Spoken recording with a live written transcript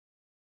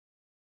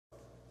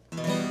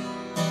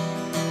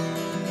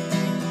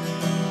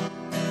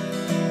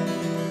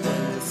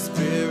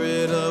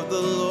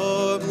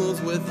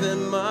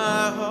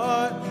my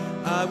heart,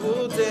 I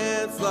will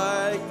dance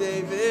like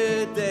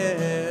David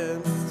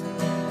danced.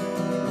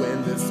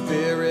 When the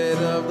Spirit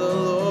of the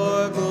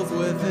Lord moves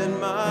within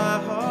my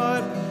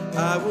heart,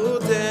 I will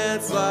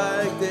dance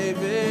like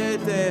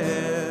David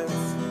danced.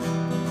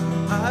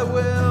 I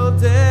will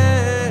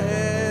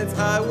dance,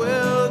 I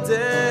will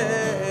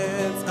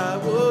dance, I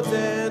will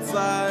dance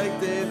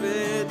like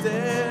David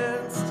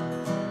danced.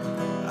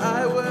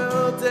 I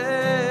will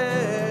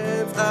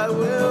dance, I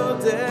will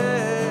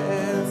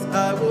dance,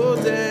 I will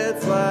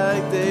dance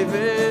like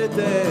David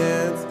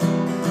danced.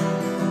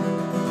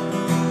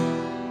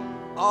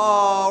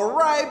 All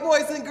right,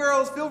 boys and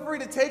girls, feel free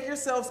to take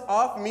yourselves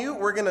off mute.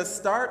 We're going to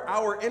start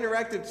our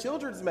interactive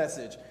children's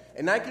message.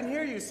 And I can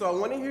hear you, so I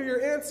want to hear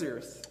your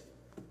answers.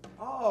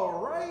 All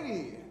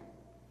righty.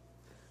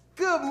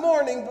 Good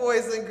morning,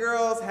 boys and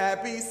girls.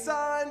 Happy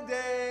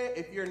Sunday.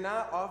 If you're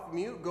not off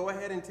mute, go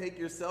ahead and take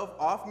yourself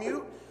off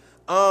mute.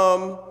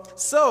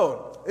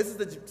 So this is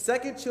the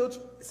second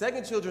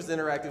Children's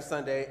Interactive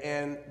Sunday,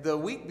 and the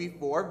week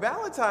before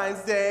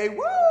Valentine's Day.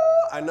 Woo!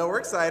 I know we're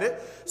excited.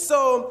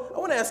 So I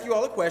want to ask you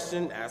all a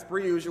question, as per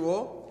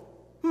usual.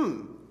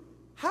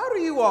 How do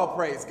you all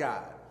praise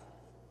God?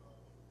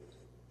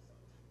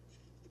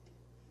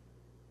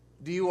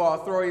 Do you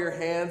all throw your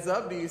hands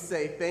up? Do you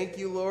say, thank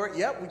you, Lord?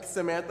 Yep,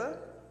 Samantha?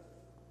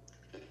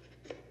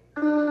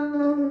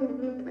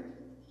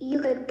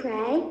 You could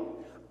pray.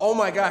 Oh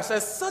my gosh,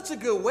 that's such a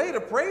good way to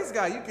praise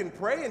God. You can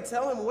pray and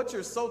tell him what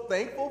you're so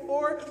thankful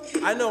for.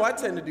 I know I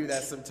tend to do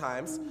that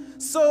sometimes.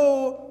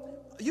 So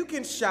you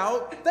can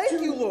shout,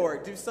 thank you,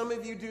 Lord. Do some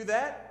of you do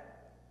that?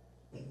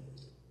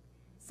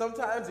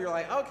 Sometimes you're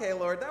like, okay,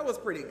 Lord, that was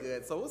pretty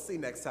good, so we'll see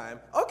next time.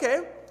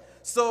 Okay,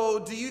 so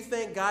do you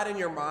thank God in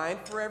your mind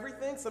for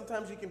everything?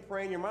 Sometimes you can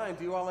pray in your mind.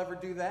 Do you all ever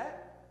do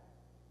that?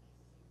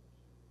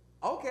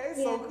 Okay,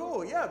 so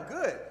cool. Yeah,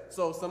 good.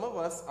 So some of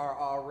us are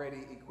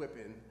already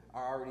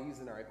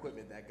using our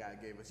equipment that God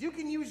gave us. You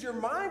can use your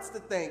minds to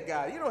thank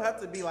God. You don't have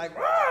to be like,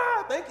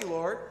 thank you,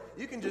 Lord.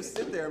 You can just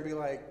sit there and be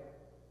like,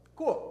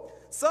 cool.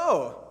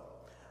 So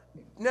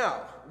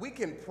now we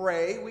can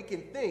pray, we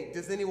can think.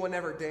 Does anyone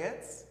ever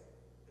dance?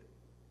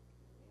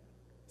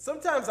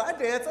 Sometimes I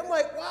dance. I'm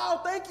like, wow,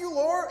 thank you,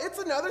 Lord. It's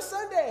another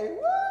Sunday.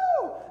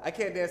 Woo! I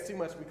can't dance too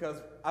much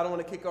because I don't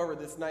want to kick over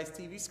this nice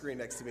TV screen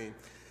next to me.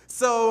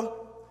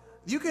 So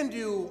you can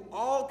do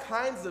all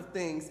kinds of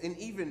things and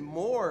even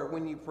more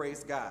when you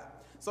praise God.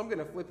 So I'm going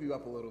to flip you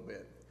up a little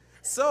bit.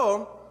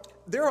 So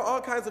there are all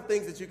kinds of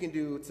things that you can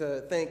do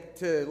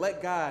to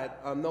let God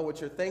know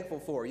what you're thankful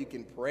for. You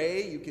can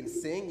pray, you can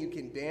sing, you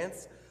can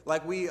dance,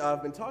 like we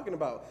have been talking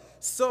about.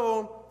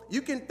 So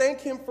you can thank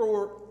him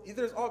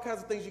there's all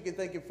kinds of things you can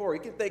thank him for. You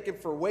can thank him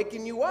for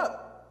waking you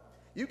up.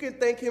 You can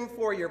thank him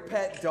for your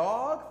pet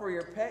dog, for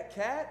your pet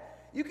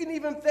cat. You can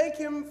even thank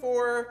him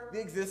for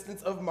the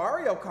existence of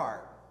Mario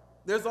Kart.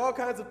 There's all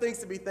kinds of things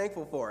to be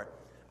thankful for.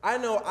 I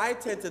know I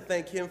tend to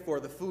thank him for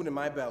the food in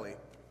my belly.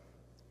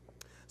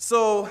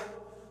 So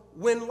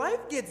when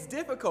life gets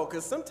difficult,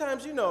 because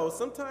sometimes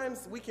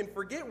we can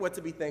forget what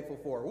to be thankful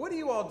for. What do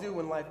you all do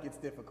when life gets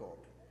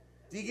difficult?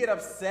 Do you get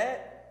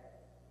upset?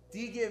 Do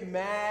you get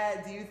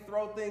mad? Do you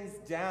throw things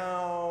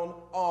down?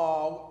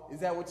 Oh, is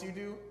that what you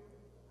do?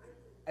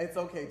 It's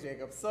okay,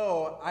 Jacob.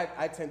 So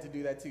I tend to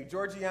do that too.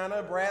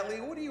 Georgiana,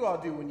 Bradley, what do you all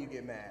do when you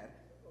get mad?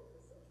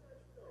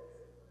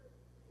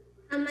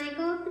 I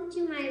go up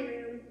into my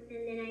room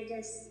and then I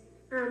just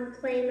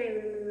play in my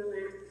room and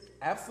relax.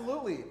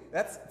 Absolutely.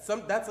 That's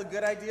a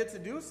good idea to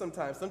do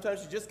sometimes.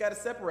 Sometimes you just got to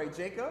separate.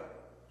 Jacob?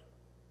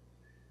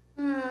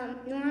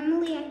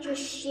 Normally I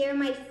just share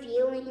my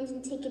feelings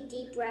and take a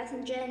deep breath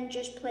and then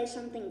just play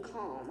something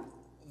calm.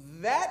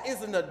 That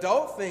is an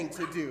adult thing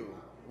to do.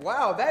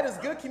 Wow, that is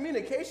good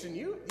communication.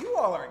 You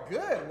all are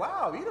good.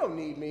 Wow, you don't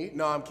need me.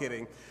 No, I'm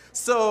kidding.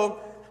 So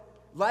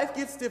life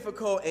gets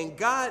difficult, and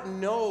God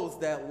knows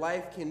that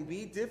life can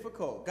be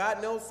difficult.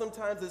 God knows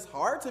sometimes it's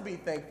hard to be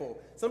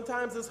thankful.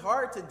 Sometimes it's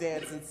hard to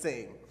dance and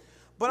sing.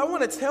 But I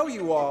want to tell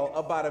you all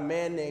about a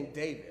man named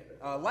David.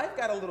 Life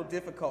got a little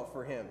difficult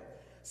for him.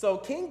 So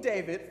King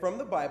David from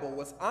the Bible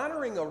was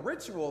honoring a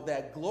ritual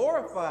that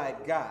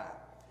glorified God.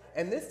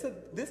 And this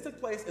took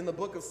place in the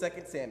book of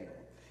 2 Samuel.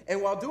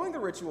 And while doing the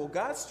ritual,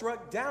 God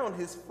struck down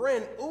his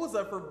friend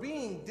Uzzah for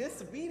being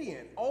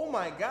disobedient. Oh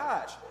my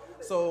gosh.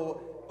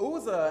 So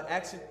Uzzah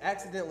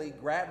accidentally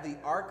grabbed the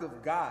Ark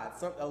of God,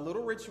 a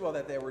little ritual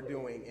that they were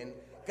doing, and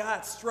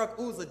God struck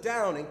Uzzah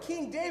down, and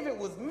King David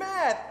was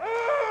mad.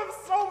 I'm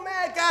so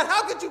mad, God,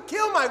 how could you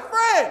kill my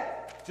friend?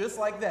 Just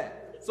like that.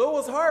 So it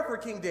was hard for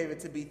King David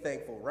to be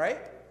thankful, right?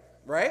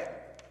 Right?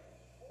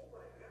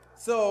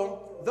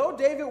 So though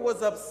David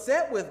was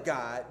upset with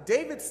God,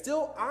 David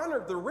still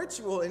honored the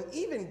ritual and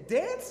even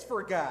danced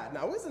for God.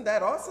 Now, isn't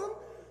that awesome?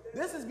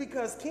 This is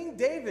because King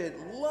David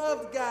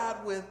loved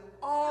God with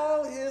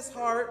all his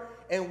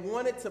heart and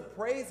wanted to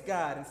praise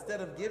God instead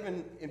of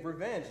giving in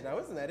revenge. Now,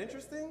 isn't that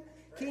interesting?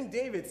 King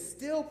David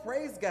still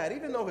praised God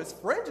even though his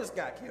friend just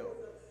got killed.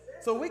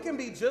 So we can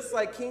be just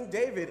like King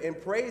David and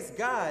praise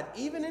God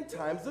even in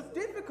times of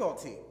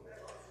difficulty.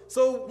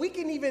 So we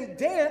can even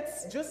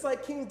dance just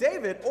like King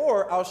David,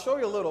 or I'll show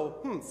you a little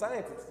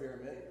science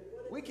experiment.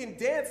 We can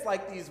dance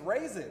like these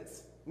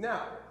raisins.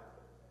 Now,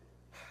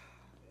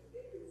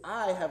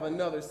 I have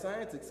another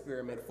science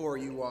experiment for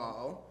you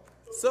all.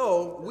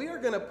 So we are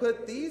going to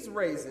put these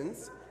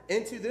raisins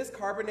into this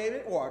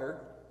carbonated water.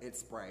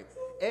 It's Sprite.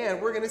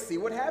 And we're going to see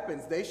what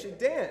happens. They should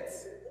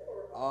dance.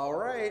 All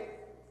right.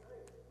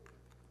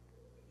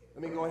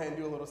 Let me go ahead and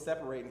do a little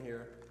separating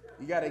here.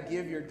 You got to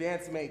give your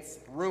dance mates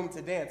room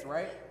to dance,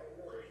 right?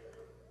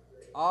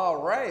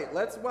 All right,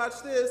 let's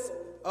watch this.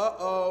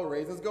 Uh-oh,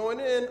 raisins going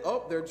in.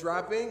 Oh, they're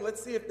dropping.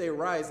 Let's see if they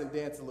rise and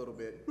dance a little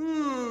bit.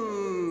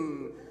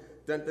 Dun,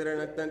 dun, dun,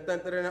 dun, dun, dun,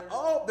 dun, dun.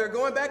 Oh, they're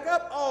going back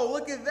up. Oh,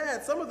 look at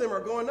that. Some of them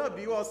are going up.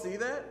 Do you all see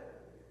that?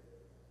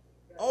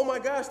 Oh my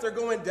gosh, they're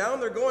going down,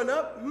 they're going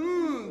up.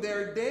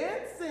 They're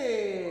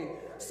dancing.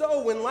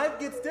 So when life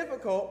gets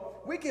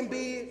difficult, we can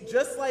be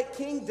just like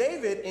King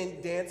David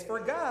and dance for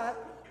God,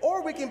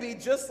 or we can be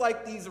just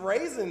like these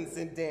raisins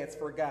and dance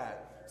for God.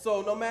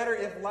 So no matter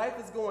if life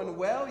is going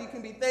well, you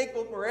can be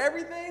thankful for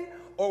everything,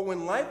 or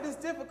when life is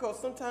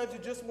difficult, sometimes you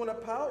just want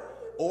to pout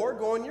or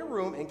go in your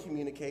room and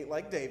communicate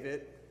like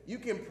David. You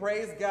can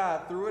praise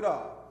God through it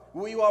all.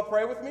 Will you all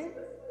pray with me?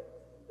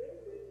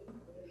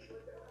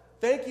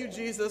 Thank you,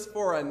 Jesus,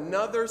 for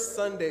another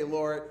Sunday,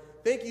 Lord.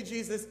 Thank you,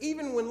 Jesus.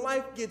 Even when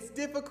life gets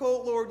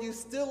difficult, Lord, you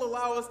still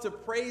allow us to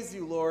praise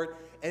you, Lord.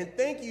 And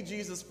thank you,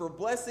 Jesus, for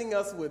blessing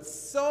us with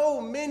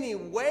so many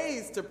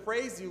ways to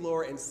praise you,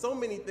 Lord, and so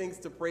many things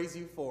to praise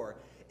you for.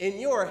 In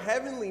your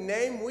heavenly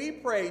name we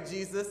pray,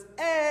 Jesus.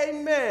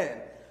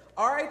 Amen.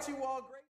 All right, you all.